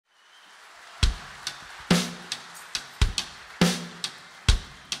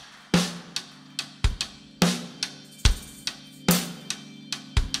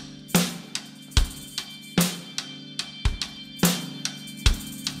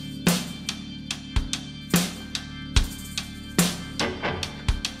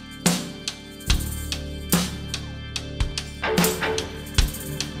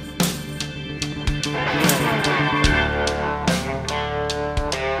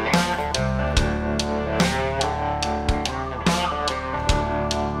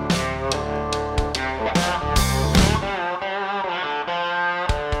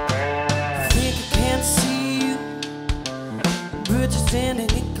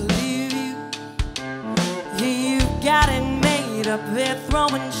up there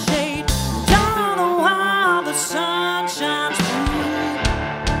throwing shade. Don't know how the sun shines through.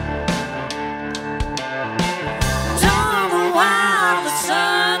 Don't know how the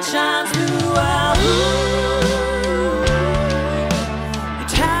sun shines through. Your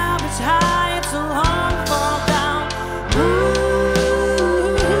tower is high, it's a long fall down.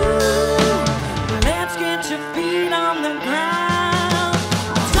 Ooh, let's get your feet on the ground.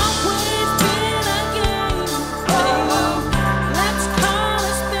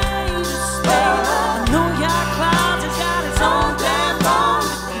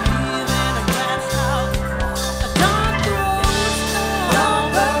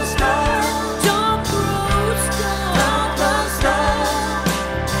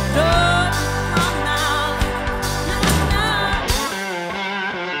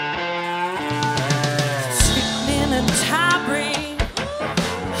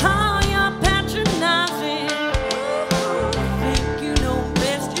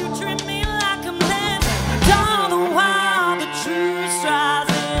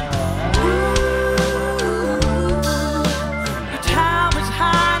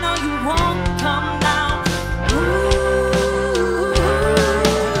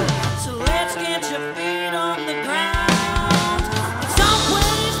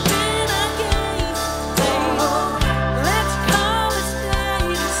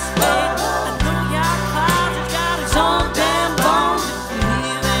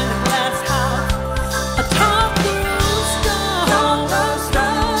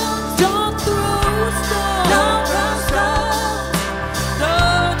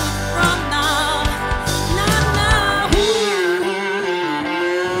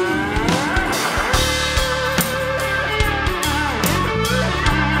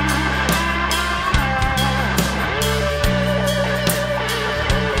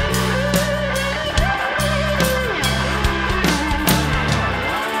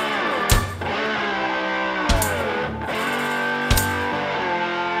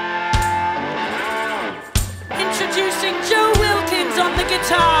 Introducing Joe Wilkins on the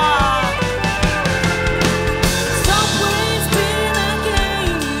guitar. Somewhere's been a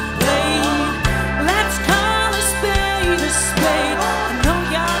game you played. Let's call a spade a spade. I know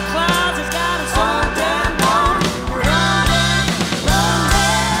your closet's got its own damn wall. Running,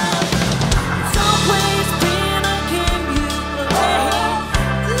 running. Somewhere's been a game you played.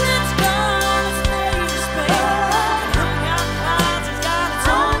 Let's call a spade a spade. I know your closet's got its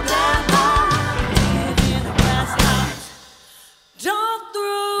own damn wall. Live in a glass house. Don't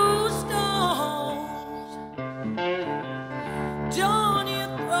throw stones. Don't you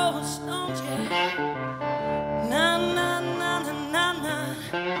throw stones, yeah. Na na na na na na.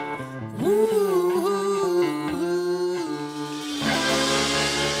 Ooh.